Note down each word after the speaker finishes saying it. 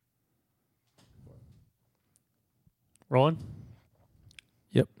Rolling?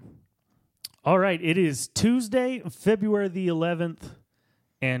 Yep. All right. It is Tuesday, February the 11th,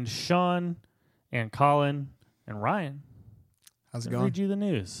 and Sean and Colin and Ryan How's it gonna going? read you the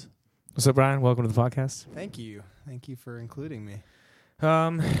news. What's up, Brian? Welcome to the podcast. Thank you. Thank you for including me.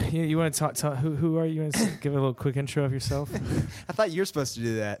 You want to talk? Who are you? You want to give a little quick intro of yourself? I thought you were supposed to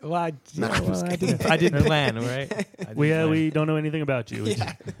do that. Well, I kidding. I didn't plan, right? We don't know anything about you.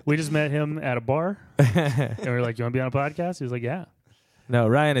 We just met him at a bar, and we were like, "You want to be on a podcast?" He was like, "Yeah." No,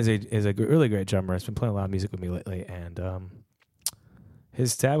 Ryan is a really great drummer. He's been playing a lot of music with me lately, and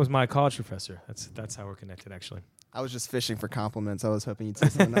his dad was my college professor. That's how we're connected, actually. I was just fishing for compliments. I was hoping you'd say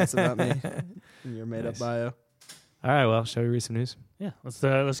something nice about me in your made-up Nice. bio. All right, well, shall we read some news? Yeah.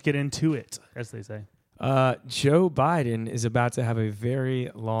 Let's get into it, as they say. Joe Biden is about to have a very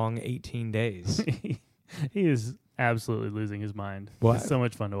long 18 days. He is absolutely losing his mind. What? It's so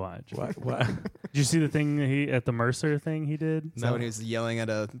much fun to watch. What? Did you see the thing at the Mercer thing he did? Is that when he was yelling at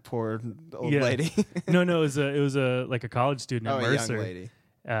a poor old Yeah. lady? No, it was a like a college student at a Mercer. young lady.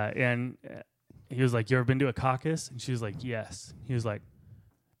 And he was like, "You ever been to a caucus?" And she was like, "Yes." He was like,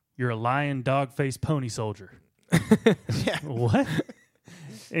 "You're a lion, dog-faced pony soldier." Yeah. What?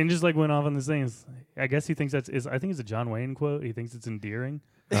 And just like went off on this thing. I guess he thinks I think it's a John Wayne quote. He thinks it's endearing.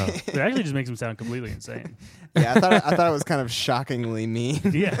 Oh. It actually just makes him sound completely insane. Yeah, I thought it was kind of shockingly mean.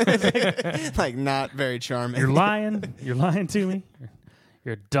 Yeah. Like not very charming. You're lying. You're lying to me.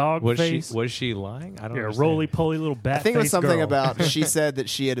 You're a dog face. Was she lying? I don't You're a understand. roly-poly little bat. I think it was something girl. about she said that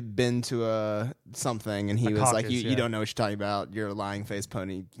she had been to a something and he A was like, caucus, you yeah. don't know what you're talking about. You're a lying face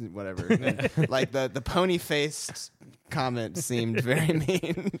pony, whatever. Like the pony faced comment seemed very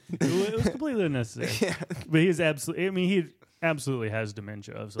mean. It was completely unnecessary. Yeah. But he's absolutely. I mean, he absolutely has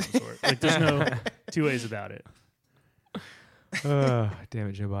dementia of some sort. Like, there's no two ways about it. Damn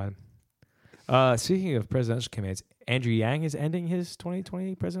it, Joe Biden. Speaking of presidential campaigns, Andrew Yang is ending his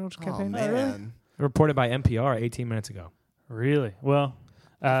 2020 presidential Oh campaign. man. Reported by NPR 18 minutes ago. Really? Well,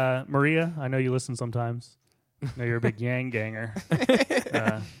 Maria, I know you listen sometimes. I know you're a big Yang ganger.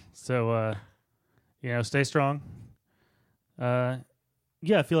 So stay strong. Yeah,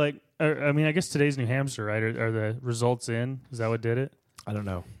 I feel like. I mean, I guess today's New Hampshire, right? Are the results in? Is that what did it? I don't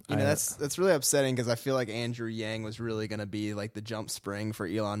know. You know, that's really upsetting because I feel like Andrew Yang was really going to be like the jump spring for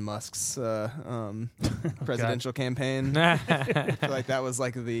Elon Musk's presidential campaign. I feel like that was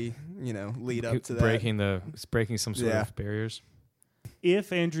like the lead up to that. breaking some sort of barriers.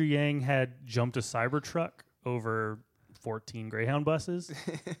 If Andrew Yang had jumped a Cybertruck over 14 Greyhound buses,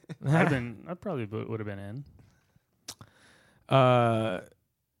 I probably would have been in.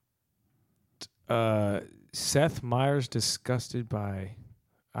 Seth Meyers disgusted by.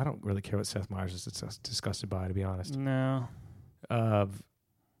 I don't really care what Seth Meyers is disgusted by, to be honest. No. Of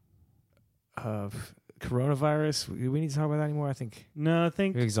coronavirus, we need to talk about that anymore. I think No, I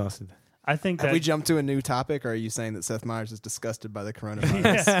think we're exhausted. Have that we jumped to a new topic, or are you saying that Seth Meyers is disgusted by the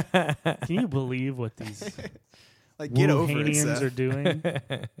coronavirus? Yeah. Can you believe what these Like, get over it, Wuhanians Seth. are doing?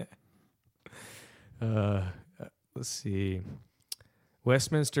 Let's see.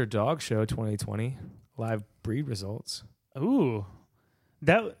 Westminster Dog Show 2020 live breed results. Ooh,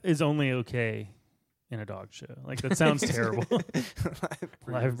 that is only okay in a dog show. Like, that sounds terrible.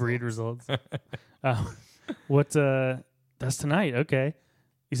 Live breed results. What? That's tonight. Okay.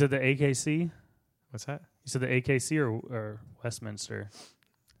 You said the AKC. What's that? You said the AKC or Westminster.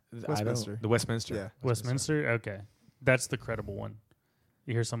 Westminster. The Westminster. Yeah. Westminster. Okay, that's the credible one.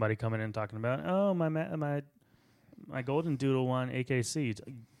 You hear somebody coming in talking about, oh, my golden doodle won AKC.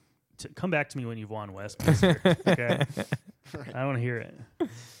 Come back to me when you've won Westminster. Okay, I want to hear it.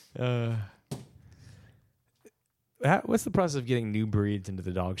 What's the process of getting new breeds into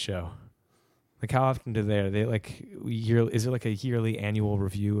the dog show? Like, how often do they like is it like a yearly annual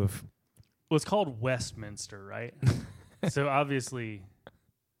review of? Well, it's called Westminster, right? So obviously,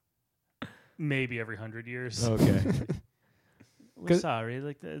 maybe every 100 years. Okay. We're sorry,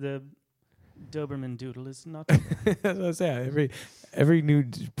 like the Doberman Doodle is not. That's what I'm saying. Every new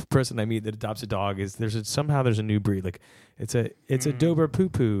person I meet that adopts a dog somehow there's a new breed. Like it's a Dober poo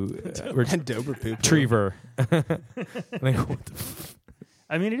poo Dober poop. retriever. Like, what the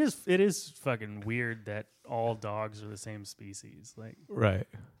I mean, it is fucking weird that all dogs are the same species. Like, right.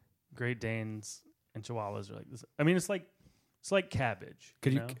 Great Danes and Chihuahuas are like this. I mean, it's like cabbage.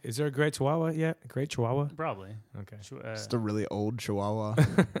 Could you? know? Is there a Great Chihuahua yet? A Great Chihuahua? Probably. Okay. Just a really old Chihuahua.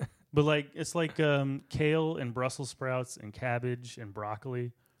 But like it's like kale and Brussels sprouts and cabbage and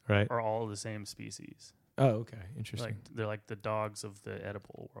broccoli Right. are all the same species. Oh, okay. Interesting. Like they're like the dogs of the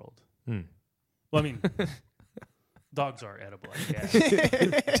edible world. Hmm. Well, I mean, dogs are edible, I guess.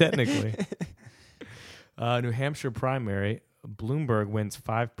 Technically. New Hampshire primary. Bloomberg wins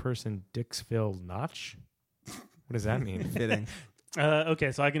 5-person Dixville notch. What does that mean? Fitting.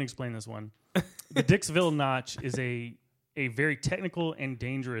 Okay, so I can explain this one. The Dixville notch is a very technical and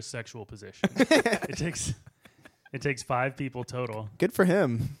dangerous sexual position. It takes 5 people total. Good for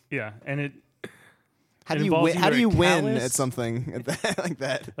him. Yeah, and it. How it do you involves win? How do either you a win callus- at something like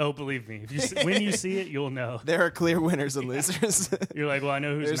that? Oh, believe me, if when you see it, you'll know. There are clear winners and losers. You're like, well, I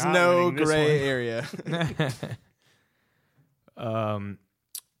know who's There's not no winning this gray one. area.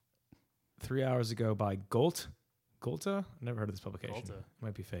 3 hours ago by Golta. I never heard of this publication. Golta.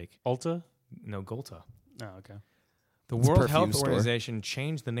 Might be fake. Ulta? No, Golta. Oh, okay. The It's a World perfume Health store. Organization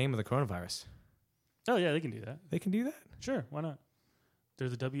changed the name of the coronavirus. Oh, yeah, they can do that. They can do that? Sure, why not? They're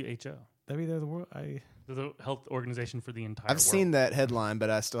the WHO. Maybe they're the world. They're the health organization for the entire I've world. seen that headline, but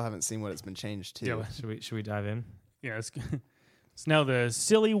I still haven't seen what it's been changed to. Yeah, well, Should we dive in? yeah, it's now the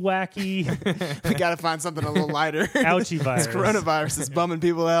silly, wacky, We got to find something a little lighter. ouchie virus. This coronavirus is bumming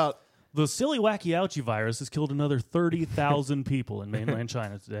people out. The silly, wacky, ouchie virus has killed another 30,000 people in mainland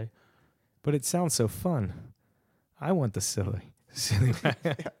China today. But it sounds so fun. I want the silly.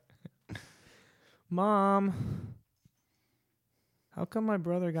 Mom, how come my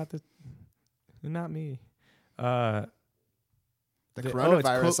brother got the... Not me. The It's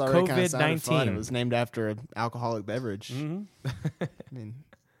coronavirus already kind of sounded fun. COVID-19. It was named after an alcoholic beverage. Mm-hmm. I mean,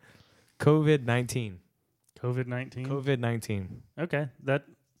 COVID-19. COVID-19. COVID-19. Okay, that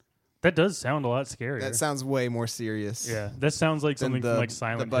does sound a lot scarier. that sounds way more serious. Yeah, that sounds like than something the, from like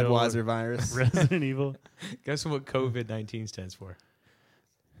Silent the Hill or Budweiser virus. Resident Evil. Guess what COVID-19 stands for?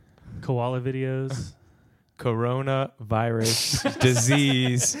 Koala videos. Coronavirus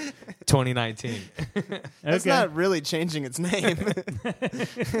Disease 2019. That's Okay. not really changing its name.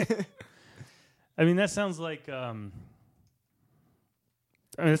 I mean, that sounds like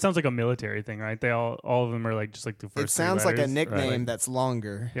it sounds like a military thing, right? All of them are like just like the first. It sounds like a letters. nickname Right. that's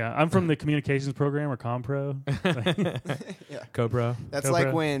longer. Yeah, I'm from the communications program or Compro. Yeah. Cobra. That's Cobra.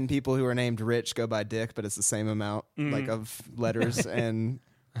 like when people who are named Rich go by Dick, but it's the same amount like Mhm. of letters, and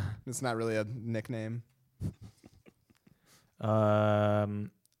it's not really a nickname.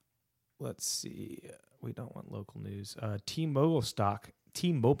 Let's see. We don't want local news. T-Mobile stock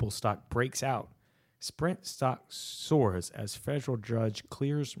breaks out. Sprint stock soars as federal judge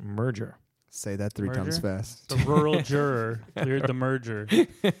clears merger. Say that 3 times Merger? fast. The rural juror cleared the merger.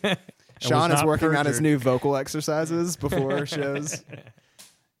 Sean was is not working on his perjured. new vocal exercises before shows.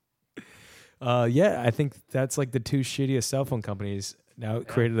 Yeah, I think that's like the 2 shittiest cell phone companies now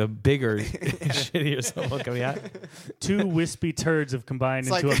created a bigger, shittier cell phone company. 2 wispy turds have combined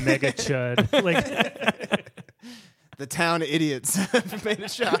It's into like- a mega chud. Like The town idiots have made a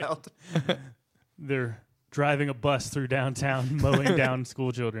child. they're driving a bus through downtown, mowing down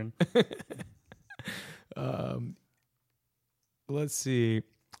school children. Let's see.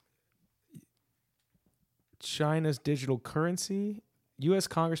 China's digital currency. U.S.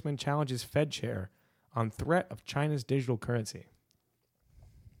 Congressman challenges Fed chair on threat of China's digital currency.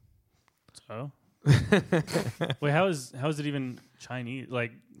 So, wait, how is it even Chinese?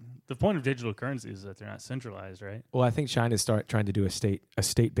 Like, the point of digital currency is that they're not centralized, right? Well, I think China's trying to do a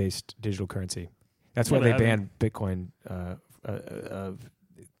state-based digital currency. That's Yeah, why they but banned Bitcoin.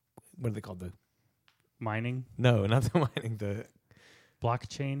 What are they called? Mining, No, not the mining.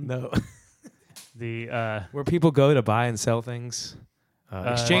 blockchain, No, the where people go to buy and sell things.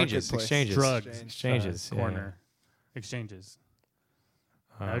 Exchanges, marketplace. exchanges, drugs, exchanges, yeah. corner exchanges.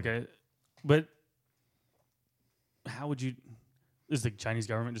 Um, Okay, but how would you? Is the Chinese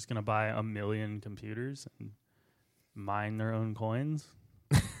government just going to buy 1 million computers and mine their own coins?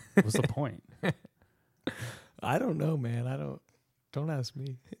 What's the point? I don't know, man. Don't ask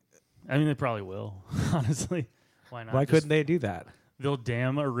me. I mean, they probably will. Honestly, why not? Why Just- couldn't they do that? They'll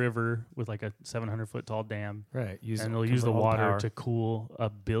dam a river with like a 700-foot tall dam, Right. and they'll use the water to cool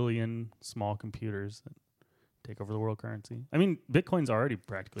 1 billion small computers that take over the world currency. I mean, Bitcoin's already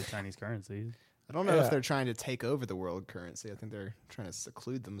practically Chinese currency. I don't know Yeah. if they're trying to take over the world currency. I think they're trying to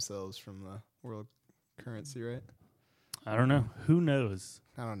seclude themselves from the world currency, right? I don't know. Who knows?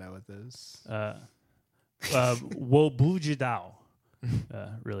 I don't know what those. Wo bu ji dao,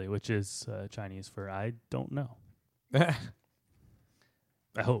 really, which is Chinese for I don't know.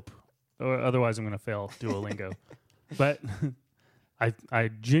 I hope. Or otherwise, I'm going to fail Duolingo. But I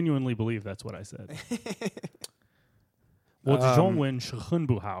genuinely believe that's what I said. Wo zhi zhong wen shi hun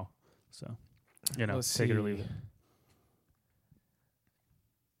bu hao. So, Let's take it or see. leave it.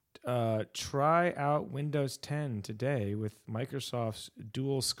 Try out Windows 10 today with Microsoft's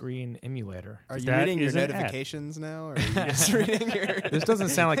dual screen emulator. Are you That reading your is an ad. notifications now, or are you just reading your? This doesn't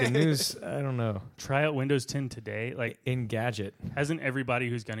sound like a news. I don't know. Try out Windows 10 today. Like, Engadget. hasn't everybody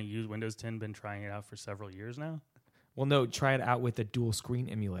who's going to use Windows 10 been trying it out for several years now? Well, no. Try it out with the dual screen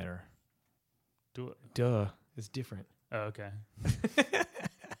emulator. Do it. Duh. It's different. Oh, okay.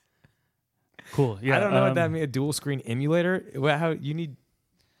 Cool. Yeah. I don't know what that means. A dual screen emulator. Well, how you need?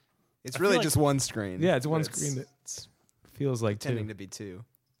 It's I really feel like- just one screen. Yeah, it's one but screen that it's feels like pretending two. to be two.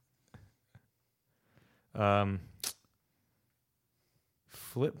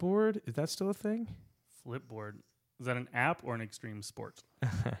 Flipboard, is that still a thing? Flipboard. Is that an app or an extreme sport? I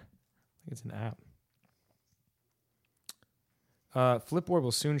think it's an app. Flipboard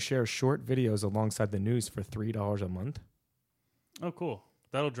will soon share short videos alongside the news for $3 a month. Oh, cool.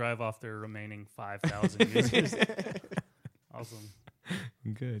 That'll drive off their remaining 5,000 users. Awesome.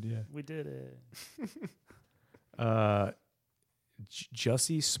 Good, yeah. We did it.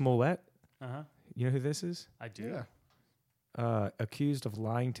 Jussie Smollett, Uh-huh. you know who this is? I do. Yeah. Accused of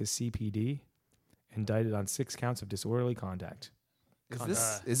lying to CPD, indicted on 6 counts of disorderly conduct.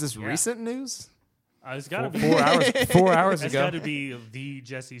 Is this yeah. recent news? It's got to be 4 hours. 4 hours That's ago. got to be the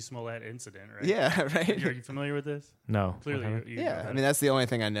Jesse Smollett incident, right? Yeah, Are right. you familiar with this? No. Clearly, what happened? you know Yeah, about I it. mean that's the only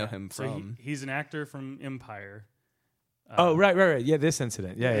thing I know him So from. he's an actor from Empire. Oh, right. Yeah, this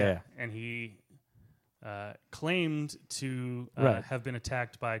incident. Yeah. And he claimed to Right. have been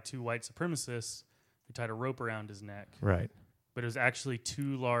attacked by 2 white supremacists who tied a rope around his neck. Right. But it was actually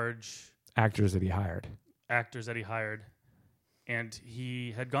 2 large Actors that he hired. actors that he hired. And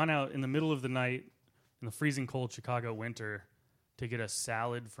he had gone out in the middle of the night in the freezing cold Chicago winter to get a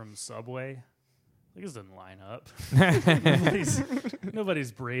salad from Subway. Like, this doesn't line up.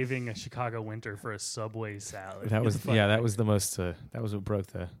 nobody's braving a Chicago winter for a Subway salad. That was Get the fuck that out. was the most. That was what broke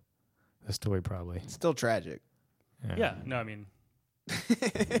the story probably. Still tragic. Yeah, no, I mean,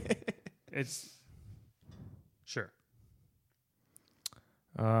 it's sure.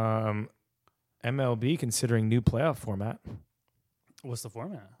 MLB considering new playoff format. What's the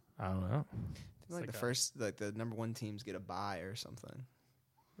format? I don't know. Like like the a- first, like the number 1 teams get a bye or something.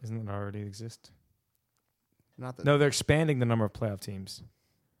 Isn't that already exist? Not that. No, they're expanding the number of playoff teams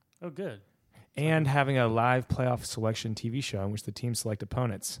Oh, good. and having a live playoff selection TV show in which the teams select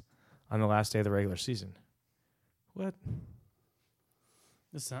opponents on the last day of the regular season. What?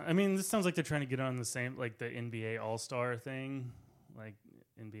 This sounds like they're trying to get on the same, like the NBA All-Star thing. Like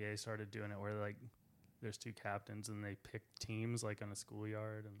NBA started doing it where like there's 2 captains and they pick teams like on a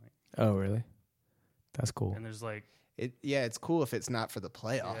schoolyard and like Oh, really? That's cool. and there's like it's cool if it's not for the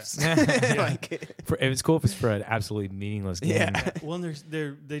playoffs. Yeah. Like, It's cool if it's for an absolutely meaningless game. yeah. well, and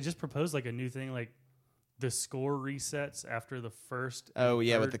they just proposed like a new thing like the score resets after the first. Oh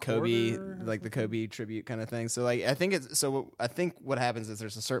yeah, with third the Kobe, quarter or like the something? Kobe tribute kind of thing. So like, I think what happens is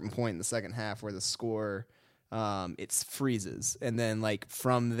there's a certain point in the second half where the score, it freezes, and then like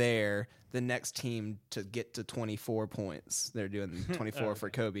from there, the next team to get to 24 points, they're doing 24 for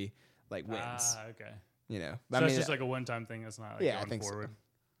Kobe, like wins. Ah, okay. You know, So I it's mean, just like a one-time thing. That's not like yeah, I going think so. forward.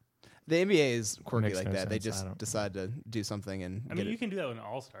 the NBA is quirky Makes like no that. They sense. I just don't- decide to do something and I get mean, you it. can do that with an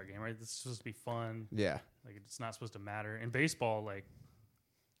All-Star game, right? This is supposed to be fun. Yeah, Like it's not supposed to matter. In baseball, like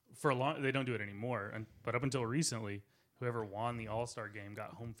for a long, they don't do it anymore. But up until recently, whoever won the All-Star game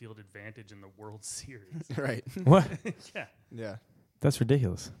got home field advantage in the World Series. right. What? Yeah. Yeah, That's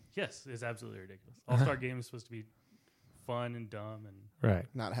ridiculous. Yes, it's absolutely ridiculous. All-Star game is supposed to be fun and dumb and Right.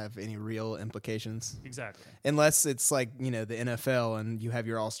 not have any real implications. exactly. Unless it's like, the NFL and you have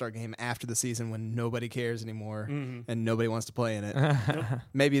your All-Star game after the season when nobody cares anymore Mhm. and nobody wants to play in it.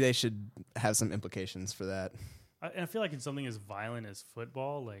 Maybe they should have some implications for that. I feel like in something as violent as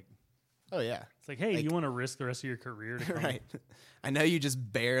football, like Oh, yeah. it's like, hey, Like- you want to risk the rest of your career to come Right. I know you just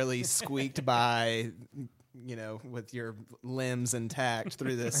barely squeaked by, with your limbs intact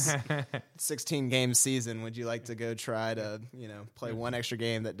through this 16-game season. Would you like to go try to, play one extra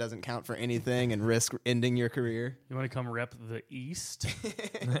game that doesn't count for anything and risk ending your career? You want to come rep the East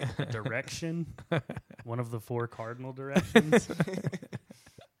direction, one of the 4 cardinal directions?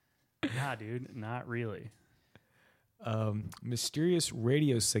 Nah, dude, not really. Mysterious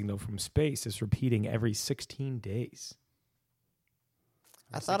radio signal from space is repeating every 16 days.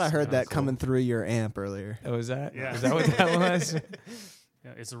 I thought I heard that Cool. coming through your amp earlier. Oh, is that? Yeah. Is that what that was?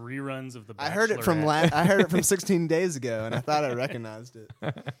 Yeah, it's reruns of the. I heard it from Bachelorette. I heard it from 16 days ago, and I thought I recognized it.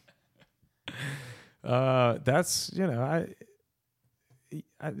 That's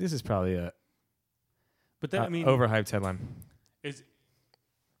this is probably a But that, I mean, overhyped headline.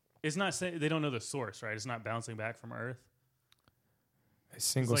 it's not saying they don't know the source, right? It's not bouncing back from Earth. A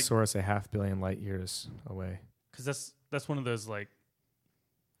single like- source 500 million light years away. Because that's one of those like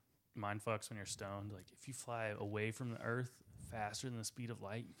mind fucks when you're stoned. Like if you fly away from the Earth faster than the speed of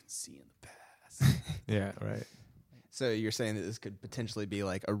light, you can see in the past. Yeah, right. So you're saying that this could potentially be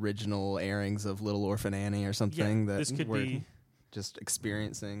like original airings of Little Orphan Annie or something that this could we're be just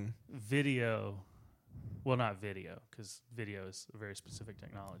experiencing. video. Well, not video, because video is a very specific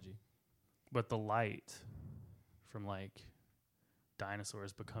technology. But the light from like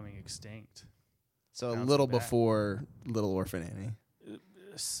dinosaurs becoming extinct. So a Bouncing little back. before Little Orphan Annie.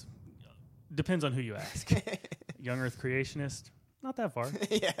 Depends on who you ask. Young Earth creationist, not that far.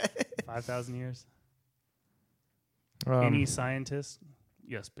 Yeah. 5,000 years. Any scientist,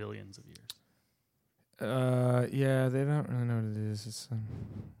 yes, billions of years. Yeah, they don't really know what it is. It's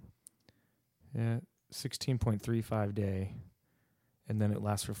 16.35 day, and then it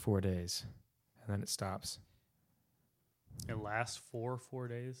lasts for 4 days, and then it stops. It lasts for 4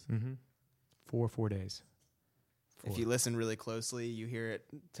 days. Mm-hmm. 4 days. If you listen really closely, you hear it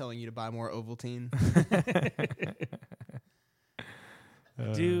telling you to buy more Ovaltine.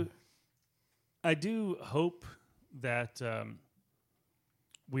 I do hope that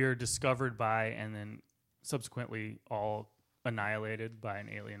we are discovered by and then subsequently all annihilated by an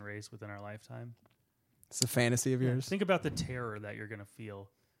alien race within our lifetime. It's a fantasy of yours. Think about the terror that you're going to feel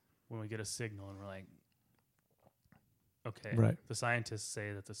when we get a signal and we're like, okay, Right. the scientists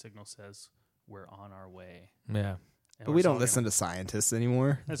say that the signal says we're on our way. Yeah. And But we're we don't solving listen to scientists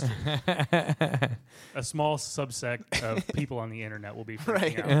anymore. That's true. A small subsect of people on the internet will be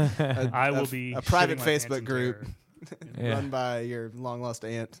freaking Right. out. I will be a private shitting my pants Facebook in group terror. Yeah. run by your long lost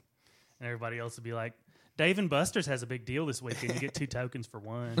aunt. And everybody else will be like, Dave and Buster's has a big deal this weekend. You get 2 tokens for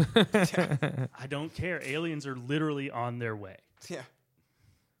 1. I don't care. Aliens are literally on their way.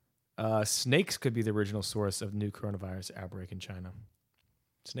 Yeah. Snakes could be the original source of new coronavirus outbreak in China.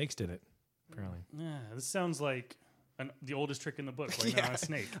 Snakes did it, apparently. Yeah, this sounds like the oldest trick in the book, blaming it on a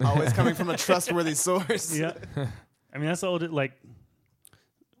snake. Always coming from a trustworthy source. Yeah. I mean, that's the old, like,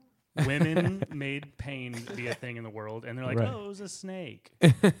 women made pain be a thing in the world, and they're like, Right. oh, it was a snake.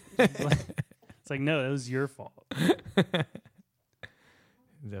 It's like, no, it was your fault.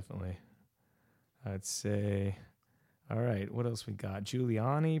 Definitely. I'd say, all right, what else we got?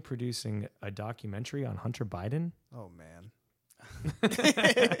 Giuliani producing a documentary on Hunter Biden. Oh man.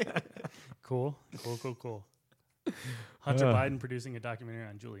 Cool. Hunter Biden producing a documentary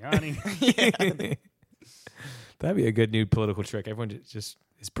on Giuliani. That'd be a good new political trick. Everyone just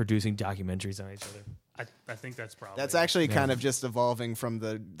is producing documentaries on each other. I think that's probably That's actually kind of just evolving from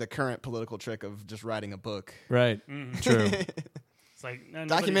the current political trick of just writing a book. Right. Mhm. True. It's like no,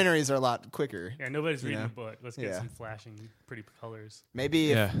 nobody- Documentaries are a lot quicker. Yeah, nobody's reading Yeah. a book. Let's get Yeah. some flashing, pretty colors. Maybe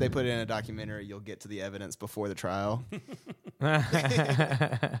Yeah. if they put it in a documentary, you'll get to the evidence before the trial. Time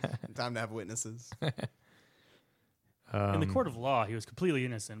to have witnesses. In the court of law, he was completely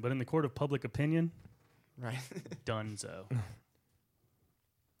innocent, but in the court of public opinion, Right. donezo.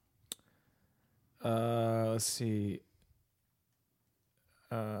 Let's see.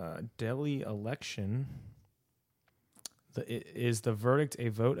 Delhi election. Is the verdict a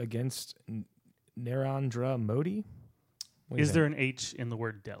vote against Narendra Modi? What do you Is there think? an H in the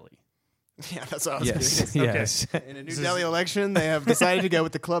word Delhi? Yeah, that's what I was Yes. curious. Yes. In a New This Delhi is- election, they have decided to go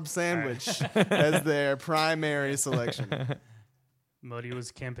with the club sandwich as their primary selection. Modi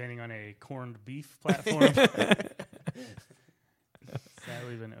was campaigning on a corned beef platform. Sadly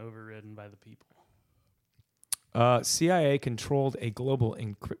been overridden by the people. CIA controlled a global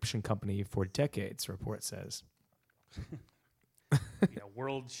encryption company for decades, report says. Yeah,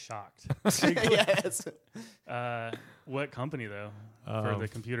 world shocked. Yes. What company, though, for the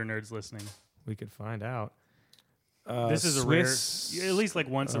computer nerds listening? We could find out. This is Swiss, a rare, at least like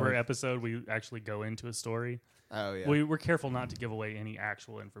once a rare episode, we actually go into a story. Oh yeah. We're careful not to give away any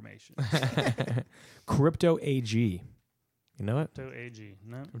actual information. Crypto AG. You know it? So AG,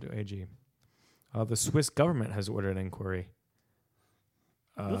 no? Crypto AG. The Swiss government has ordered an inquiry.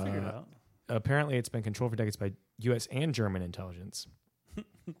 We'll figure it out. Apparently, it's been controlled for decades by U.S. and German intelligence.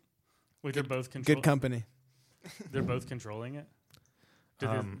 Wait, they're both Good company. They're both controlling it.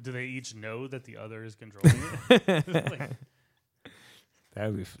 Do they each know that the other is controlling it? Like,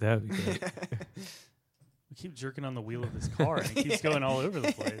 That would be great. we keep jerking on the wheel of this car, and it keeps going all over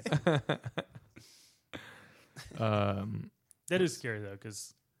the place. That is scary though,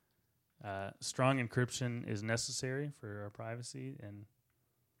 because strong encryption is necessary for our privacy, and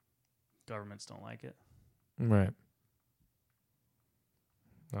governments don't like it. Right.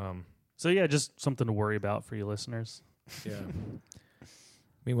 So yeah, just something to worry about for you listeners. Yeah.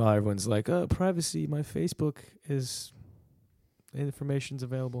 Meanwhile, everyone's like, privacy, my Facebook is information's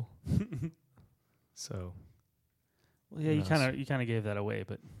available. So, Well, yeah, you kind of gave that away,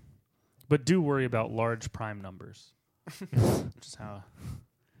 but do worry about large prime numbers, which is how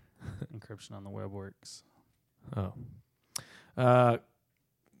encryption on the web works. oh,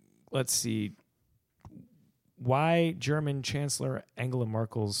 let's see. Why German Chancellor Angela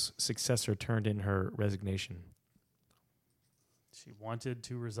Merkel's successor turned in her resignation? She wanted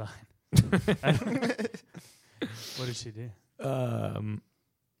to resign. What did she do? She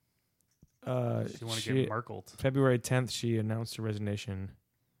wanted to get Merkel. February 10th, she announced her resignation.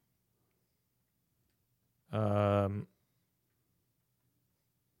 I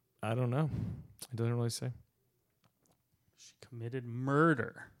don't know. It doesn't really say. She committed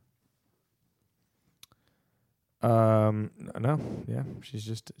murder. No. Yeah, she's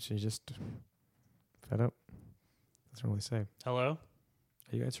just fed up. Doesn't really say. Hello?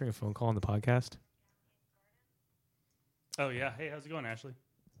 Are you answering a phone call on the podcast? Oh, yeah. Hey, how's it going, Ashley?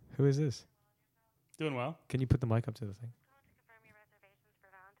 Who is this? Doing well. Can you put the mic up to the thing? Confirm your reservations for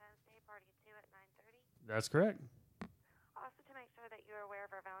Valentine's Day party 2 at 9:30. That's correct. Also to make sure that you're aware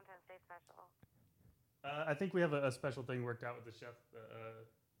of our Valentine's Day special. I think we have a special thing worked out with the chef, the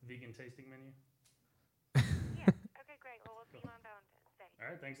vegan tasting menu. Yeah. Okay, great. Well, we'll see you on Valentine's Day. All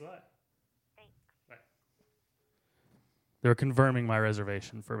right, thanks a lot. Thanks. They're confirming my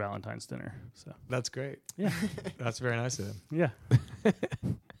reservation for Valentine's dinner. So That's great. yeah, That's very nice of them. yeah.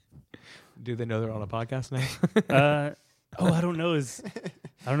 Do they know they're on a podcast now? I don't know. I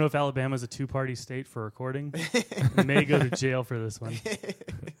don't know if Alabama's a two-party state for recording. I may go to jail for this one.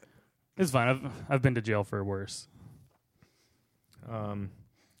 It's fine. I've been to jail for worse.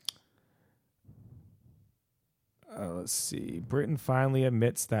 Let's see. Britain finally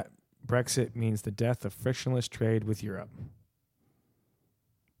admits that Brexit means the death of frictionless trade with Europe.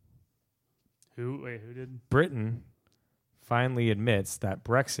 Who did? Britain finally admits that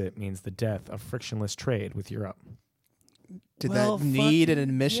Brexit means the death of frictionless trade with Europe. Did Well, that need an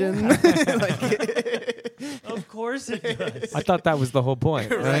admission? Of course it does. I thought that was the whole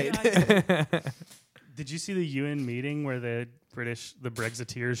point, right? Did you see the UN meeting where the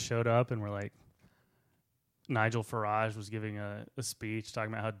Brexiteers showed up and were like, Nigel Farage was giving a speech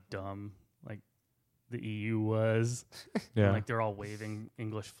talking about how dumb like the EU was. Yeah. And, like they're all waving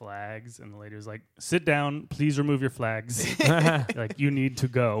English flags, and the lady was like, "Sit down, please remove your flags. Like you need to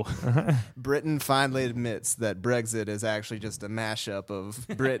go." Britain finally admits that Brexit is actually just a mashup of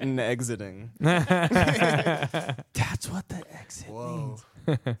Britain exiting. That's what the exit Whoa.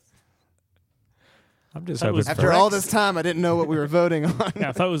 means. I'm just That hoping was After all this time, I didn't know what we were voting on. Yeah,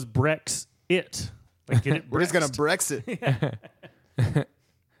 I thought it was Brexit. Like get it. We're just gonna Brexed. Brexit.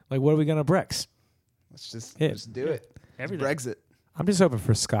 like, what are we gonna Brex? Let's just It. do it. Everything. Brexit. I'm just hoping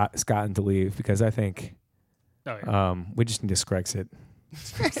for Scotland to leave because I think Oh yeah. we just need to Screxit.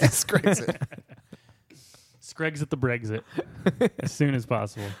 It's Brexit. Scregs at the Brexit as soon as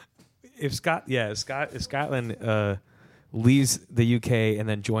possible. If Scotland leaves the UK and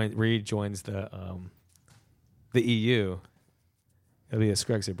then rejoins the EU, it'll be a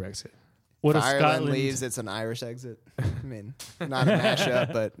Screxit Brexit. What if if Ireland Scotland leaves, it's an Irish exit. I mean, not a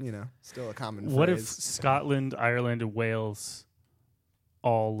mashup, but still a common phrase. What if Scotland, Ireland, and Wales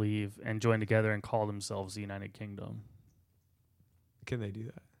all leave and join together and call themselves the United Kingdom? Can they do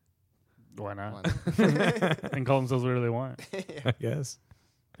that? Why not? Why not? And call themselves whatever they want. Yes.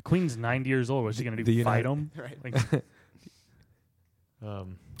 The Queen's 90 years old. What's she going to The do? Fight United- them? Right. Like,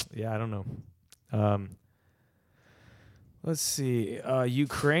 Yeah, I don't know. Let's see.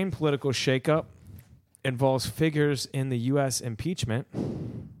 Ukraine political shakeup involves figures in the U.S. impeachment.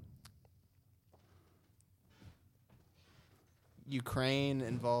 Ukraine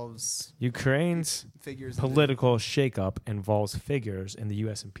involves Ukraine's figures. political shakeup involves figures in the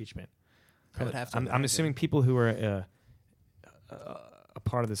U.S. impeachment. I would have to I'm imagine. assuming people who are a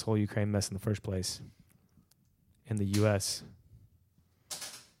part of this whole Ukraine mess in the first place in the U.S.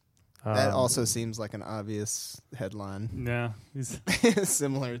 That also seems like an obvious headline, no. These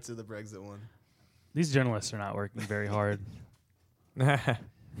similar to the Brexit one. journalists are not working very hard.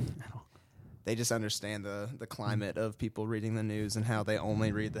 They just understand the climate of people reading the news and how they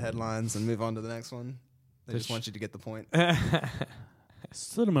only read the headlines and move on to the next one. They just want you to get the point.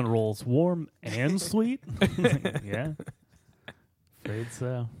 Cinnamon rolls, warm and sweet? Yeah. Afraid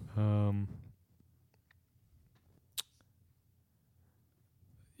so.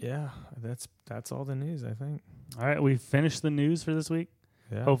 Yeah, that's all the news, I think. All right, we finished the news for this week.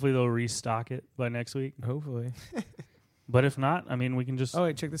 Yeah. Hopefully they'll restock it by next week. Hopefully. But if not, I mean, we can just Oh,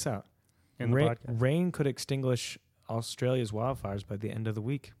 wait, check this out. end the podcast. Rain could extinguish Australia's wildfires by the end of the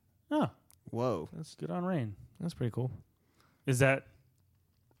week. Oh, Whoa. that's good on rain. That's pretty cool. Is that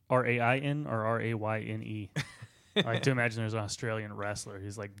RAIN or RAYNE? I like to imagine there's an Australian wrestler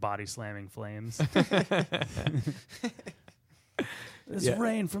who's like body slamming flames. It's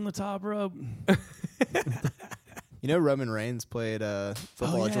rain from the top rope. You know, Roman Reigns played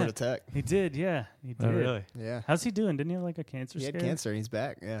football at Georgia Tech. He did, yeah. He did. Oh, really? Yeah. How's he doing? Didn't he have like a cancer He scare? had cancer and he's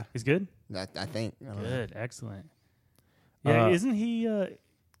back. Yeah. He's good? I think. I don't know. Good, excellent. Yeah, Uh, isn't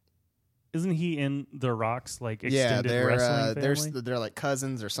he in The Rock's like Yeah, extended wrestling family? they're like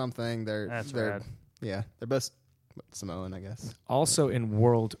cousins or something. That's they're rad. Yeah, they're both Samoan, I guess. Also in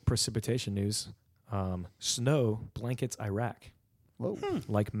world precipitation news, snow blankets Iraq Whoa.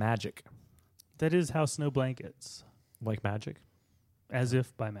 like magic. That is how snow blankets, Like magic? as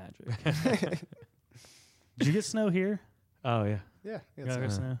if by magic. Did you get snow here? Oh, yeah. Yeah. You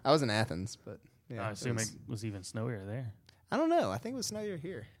got snow? I was in Athens, but yeah, I assume it was even snowier there. I don't know. I think it was snowier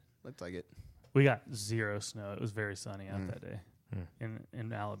here. Looked like it. We got zero snow. It was very sunny out Mm. that day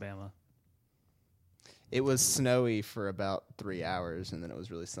in Alabama. It was snowy for about 3 hours, and then it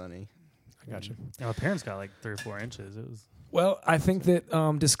was really sunny. I got you. And my parents got like 3 or 4 inches. It was Well, I think that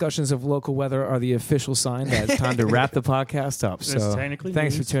discussions of local weather are the official sign that it's time to wrap the podcast up. It's So technically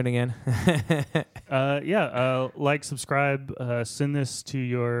thanks news. for tuning in. like, subscribe, send this to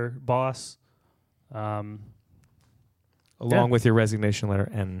your boss. Along with your resignation letter.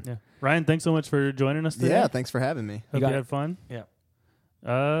 And Yeah. Ryan, thanks so much for joining us today. Yeah, thanks for having me. Hope got you it. had fun. Yeah.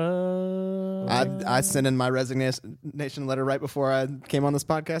 I sent in my resignation letter right before I came on this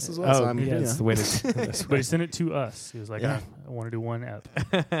podcast as well. so I'm, yeah, that's the way to. But he sent it to us. He was like, Yeah. I want to do one app.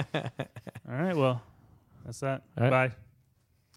 All right, well, that's that. All right. Bye.